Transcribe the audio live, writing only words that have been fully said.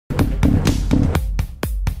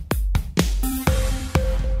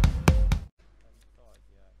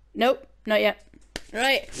Nope, not yet.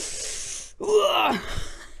 Right. Let's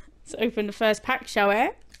open the first pack, shall we?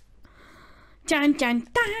 Dun, dun,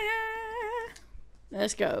 dun.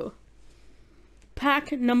 Let's go.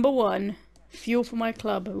 Pack number 1. Fuel for my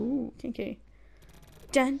club. Ooh, kinky.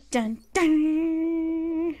 Dun, dun,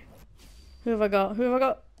 dun. Who have I got? Who have I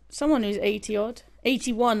got? Someone who's 80 odd.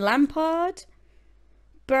 81. Lampard.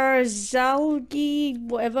 Berzalgi,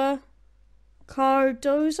 whatever.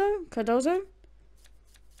 Cardozo?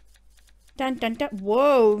 Dun, dun, dun.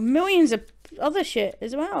 Whoa, millions of other shit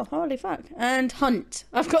as well. Holy fuck. And Hunt.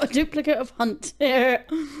 I've got a duplicate of Hunt here.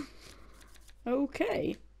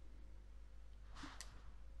 Okay.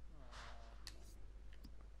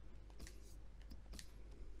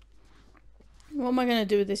 What am I going to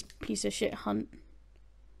do with this piece of shit Hunt?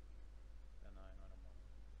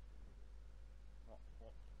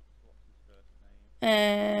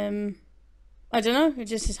 I don't know. It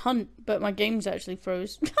just says Hunt, but my game's actually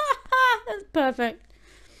froze. That's perfect.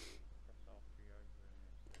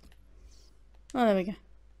 Oh, there we go.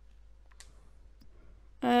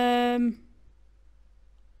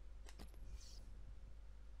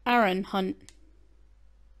 Aaron Hunt.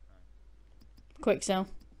 Quick sell.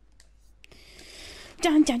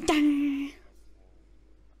 Dun dun dun.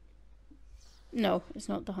 No, it's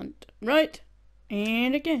not the Hunt. Right.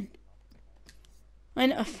 And again. I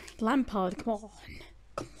know. Lampard, come on.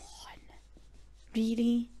 Come on.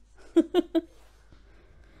 Really? Let's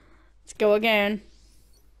go again.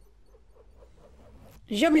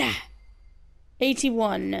 Jabla.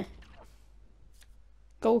 81.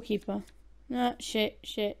 Goalkeeper. Ah, shit.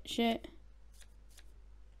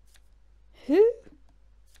 Who?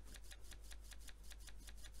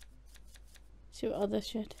 See what other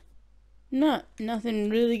shit. No, nothing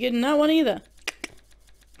really good in that one either.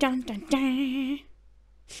 Dun dun dun.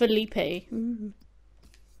 Felipe. Ooh.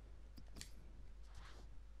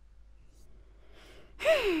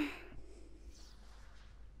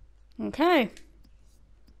 Okay.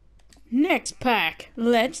 Next pack.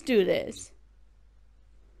 Let's do this.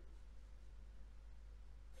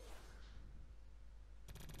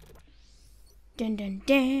 Dun dun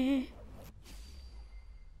dun.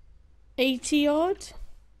 80 odd.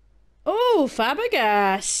 Oh,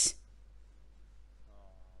 Fabregas.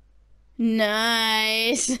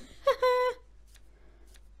 Nice.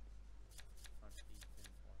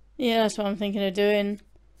 Yeah, that's what I'm thinking of doing.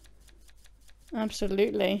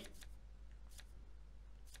 Absolutely.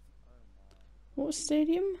 What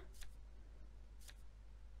stadium?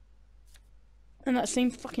 And that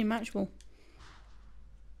same fucking match ball.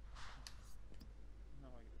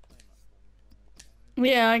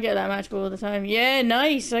 Yeah, I get that match ball all the time. Yeah,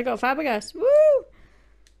 nice. I got Fabregas. Woo!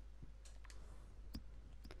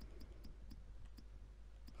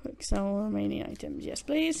 Quick sell remaining items. Yes,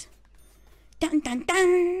 please. Dun dun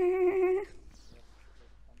dun!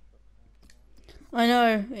 I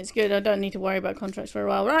know. It's good. I don't need to worry about contracts for a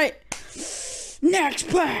while. Right. Next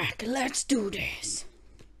pack. Let's do this.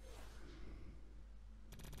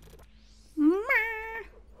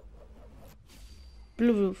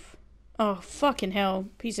 Blue roof. Oh, fucking hell.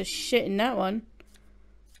 Piece of shit in that one.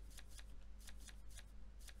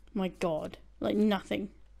 My god. Like nothing.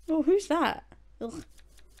 Oh, who's that? Ugh.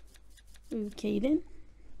 Okay then.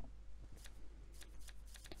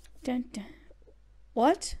 Dun, dun.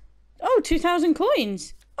 What? Oh, 2,000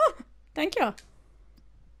 coins. Oh, thank you.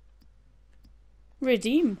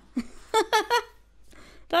 Redeem.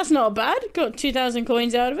 That's not bad. Got 2,000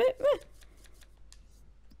 coins out of it.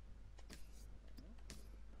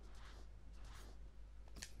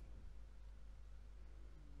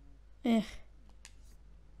 Eh.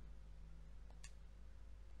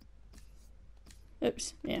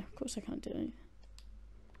 Oops. Yeah, of course I can't do it.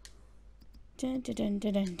 Dun, dun, dun,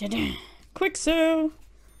 dun, dun, dun, dun. Quick sell.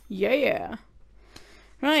 Yeah.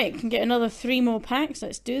 Right, can get another 3 more packs.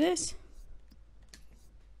 Let's do this.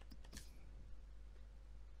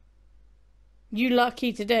 You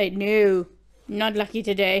lucky today? No, not lucky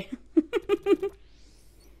today.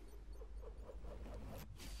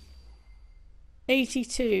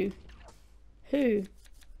 $82. Who?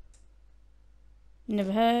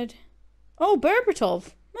 Never heard. Oh,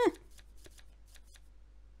 Berbatov. Eh.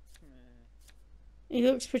 He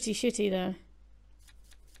looks pretty shitty though.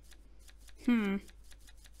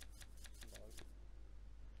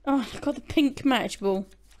 Oh, I got the pink match ball.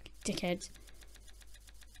 Fucking dickheads.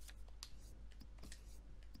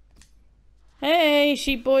 Hey,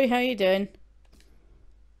 sheep boy, how you doing?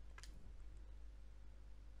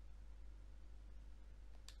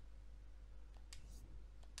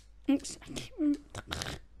 Oops.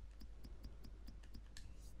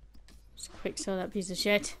 Just quick sell that piece of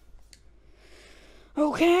shit.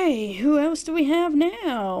 Okay, who else do we have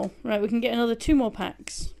now? Right, we can get another 2 more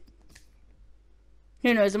packs.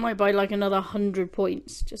 Who knows, I might buy like another 100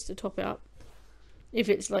 points just to top it up. If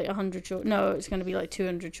it's like 100 short. No, it's going to be like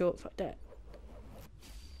 200 short. Fuck that.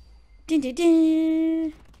 Dun, dun,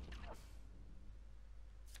 dun.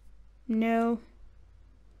 No.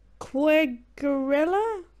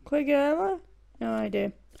 Quagliarella? Quagliarella? No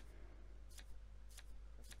idea.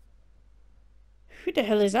 Who the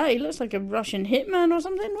hell is that? He looks like a Russian hitman or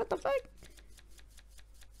something. What the fuck?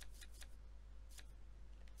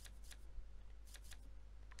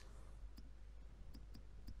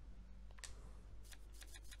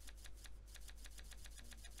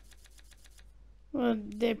 Well,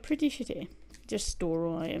 they're pretty shitty. Just store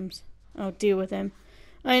all items. I'll deal with them.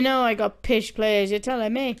 I know I got pish players, you're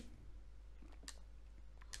telling me.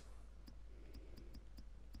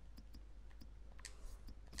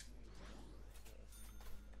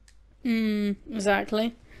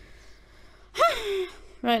 Exactly.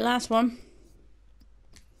 Right, last one.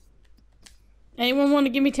 Anyone want to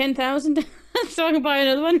give me 10,000 so I can buy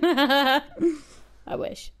another one? I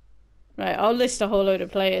wish. Right, I'll list a whole load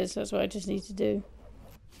of players. That's what I just need to do.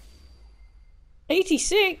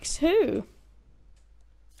 86? Who?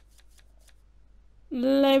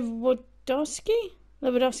 Lewandowski?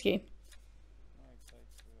 Lewandowski.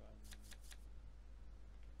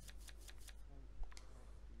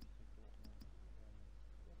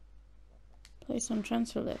 Place on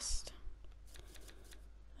transfer list.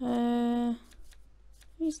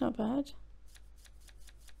 He's not bad.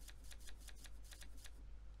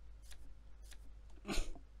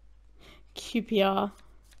 QPR.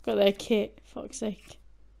 Got their kit, fuck's sake.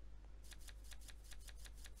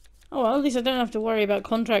 Oh well, at least I don't have to worry about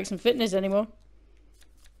contracts and fitness anymore.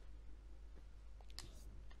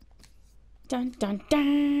 Dun dun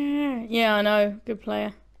dun! Yeah, I know. Good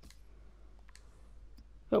player.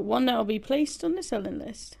 But one that'll be placed on the selling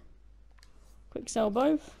list. Quick sell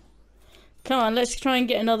both. Come on, let's try and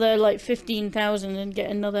get another like 15,000 and get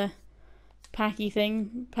another pack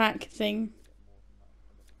thing.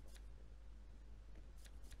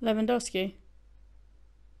 Lewandowski.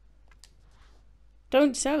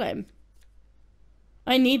 Don't sell him.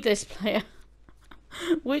 I need this player.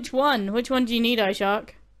 Which one? Which one do you need,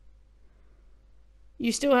 iShark?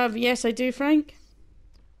 You still have... Yes, I do, Frank.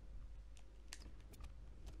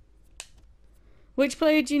 Which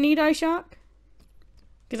player do you need, iShark?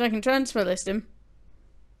 Because I can transfer list him.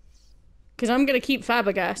 Because I'm going to keep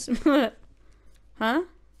Fabregas. Huh?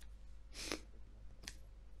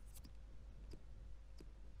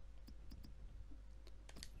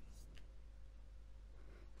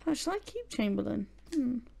 Shall I keep Chamberlain?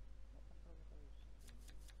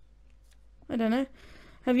 I don't know.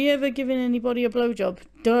 Have you ever given anybody a blowjob?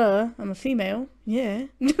 Duh, I'm a female. Yeah.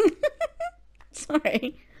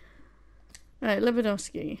 Sorry. Alright,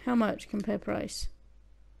 Lewandowski. How much? Compare price.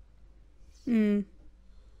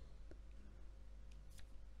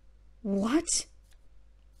 What?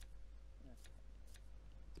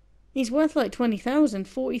 He's worth like 20,000,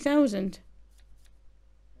 40,000.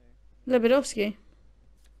 Lewandowski.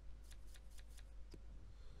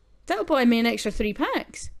 That'll buy me an extra 3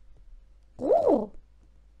 packs. Oh.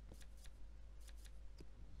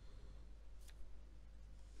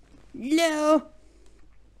 No.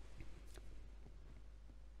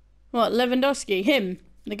 What, Lewandowski? Him?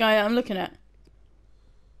 The guy that I'm looking at?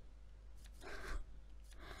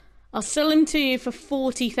 I'll sell him to you for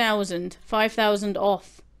 40,000. 5,000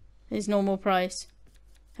 off his normal price.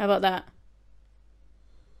 How about that?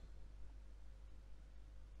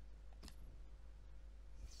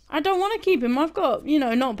 I don't want to keep him. I've got, you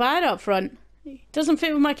know, not bad up front. Doesn't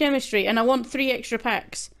fit with my chemistry, and I want 3 extra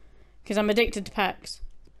packs. Because I'm addicted to packs.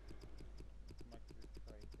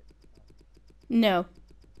 No.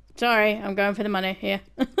 Sorry, I'm going for the money here.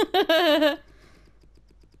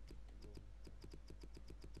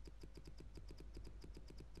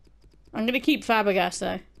 I'm going to keep Fabregas,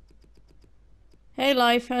 though. Hey,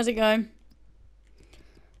 life, how's it going?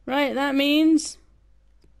 Right, that means...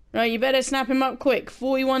 Right, you better snap him up quick.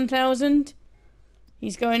 41,000.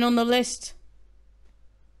 He's going on the list.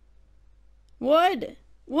 What?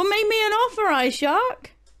 What made me an offer, iShark?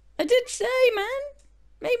 I did say, man.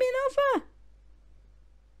 Made me an offer.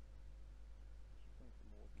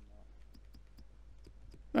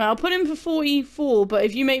 Right, I'll put him for 44, but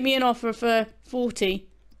if you make me an offer for 40,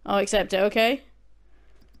 I'll accept it, okay?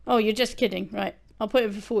 Oh, you're just kidding. Right, I'll put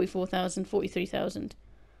him for 44,000, 43,000.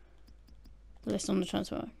 List on the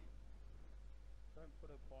transfer.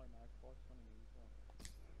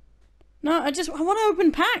 No, I want to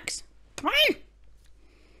open packs. Come on.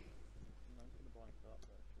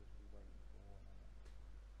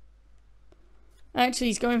 Actually,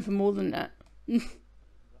 he's going for more than that.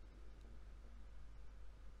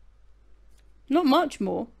 Not much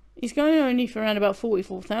more. He's going only for around about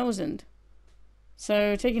 44,000.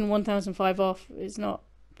 So taking 1,005 off is not,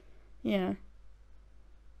 yeah,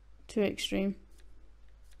 too extreme.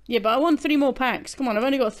 Yeah, but I want 3 more packs. Come on, I've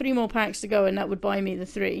only got 3 more packs to go, and that would buy me the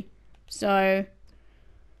 3. So,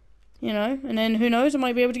 you know, and then who knows, I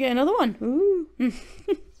might be able to get another one. Ooh.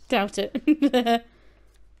 Doubt it.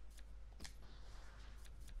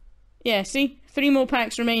 Yeah, see? 3 more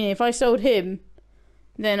packs remaining. If I sold him,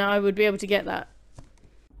 then I would be able to get that.